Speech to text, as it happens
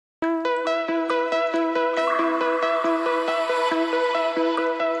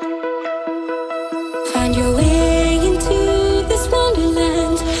Find your way into this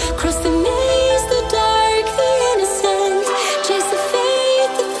wonderland. Cross the maze, the dark, the innocent. Chase the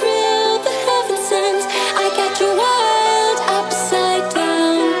faith, the thrill, the heaven sent. I got you wild upside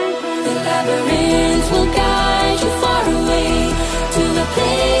down. The labyrinth will guide you far away to a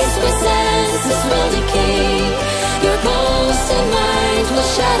place where senses will decay. Your ghost and mind will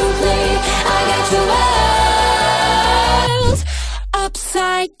shadow play. I got you wild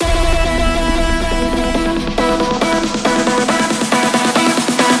upside down.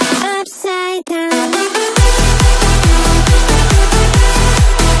 Upside down.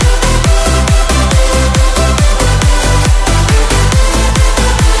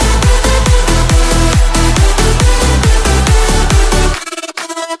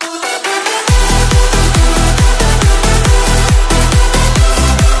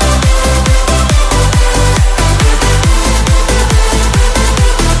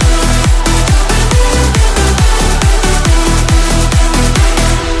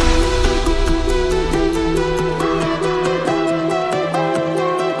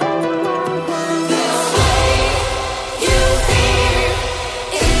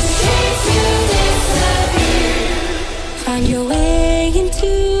 Find your way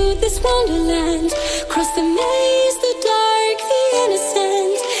into this wonderland. Cross the maze, the dark, the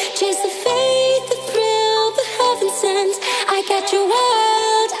innocent. Chase the faith, the thrill, the heaven sent. I got you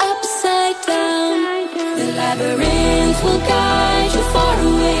wild upside down. The labyrinth will guide you far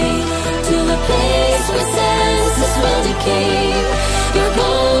away to a place where senses will decay. Your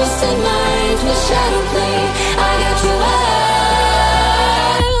ghost and mind will shadow play. I got you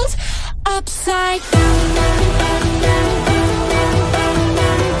wild upside down.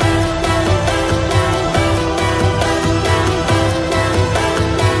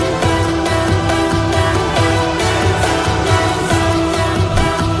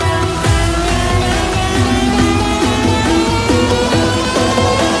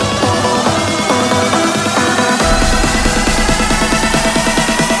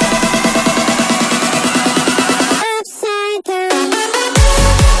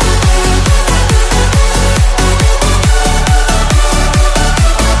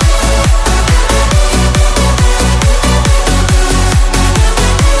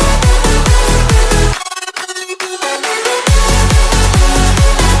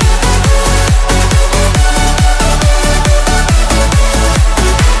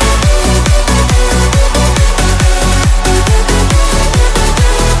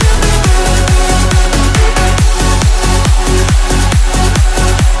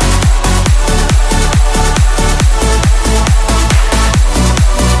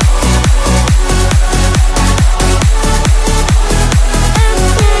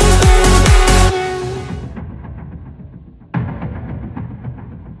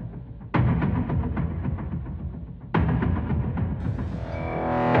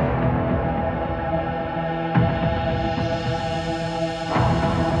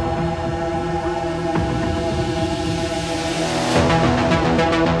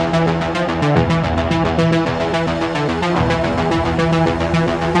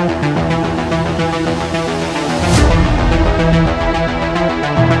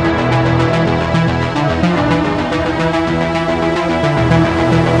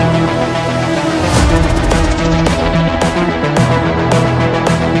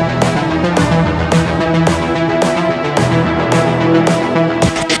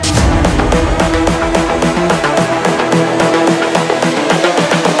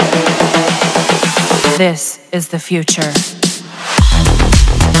 This is the future.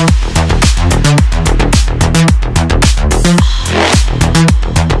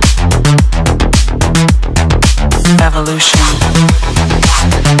 Evolution.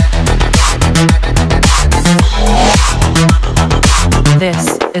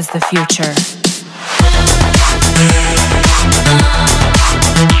 This is the future.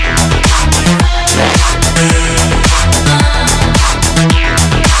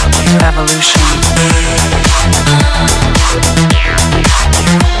 Evolution.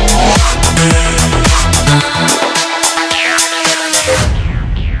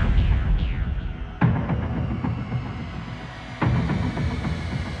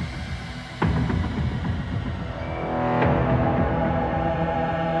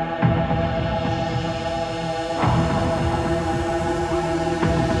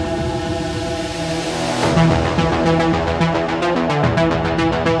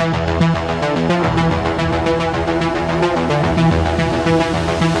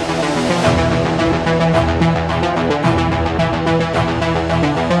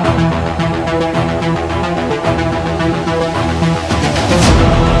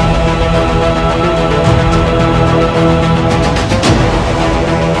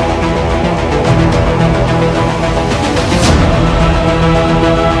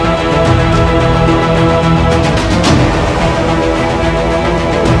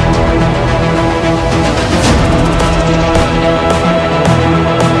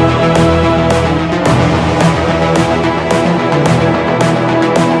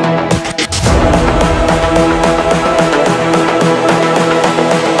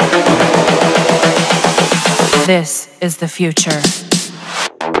 This is the future.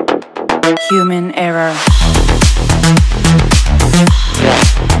 Human error.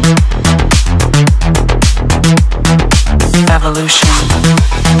 Evolution.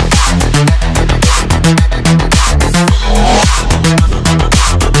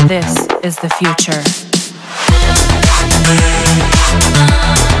 This is the future.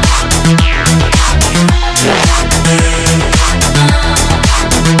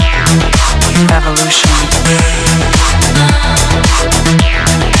 Evolution.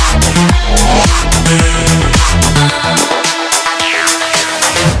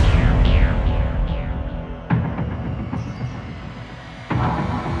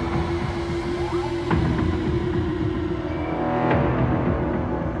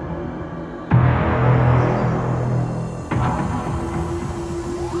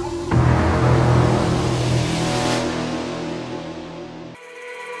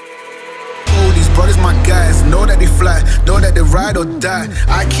 Brothers, my guys, know that they fly, know that they ride or die.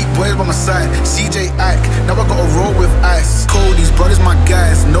 I keep boys by my side, CJ Ike, now I gotta roll with ice. Cody's brothers, my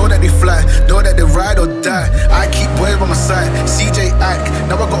guys, know that they fly, know that they ride or die. I keep boys by my side, CJ Ike,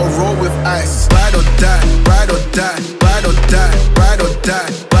 now I gotta roll with ice. Ride or die, ride or die, ride or die, ride or die,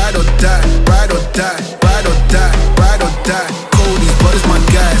 ride or die, ride or die, ride or die, ride or die. Cody's brothers, my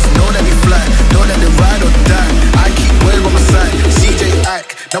guys, know that they fly, know that they ride or die. I keep boys by my side, CJ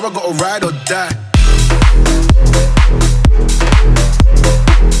Ike, now I gotta ride or die.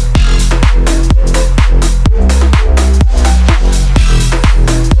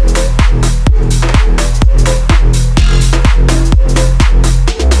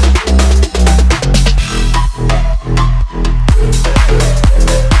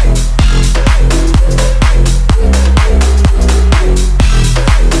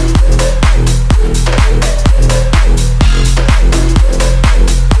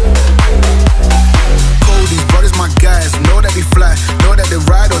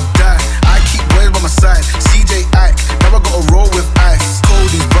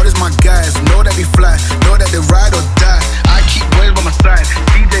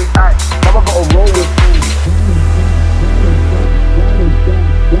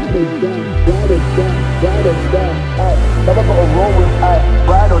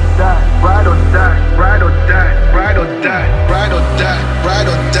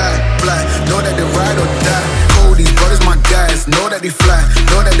 Know that they fly,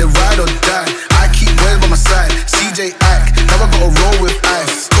 know that they ride or die. I keep boys by my side, CJ Ike, now I gotta roll with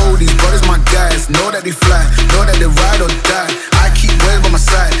ice. Cody's brothers, my guys, know that they fly,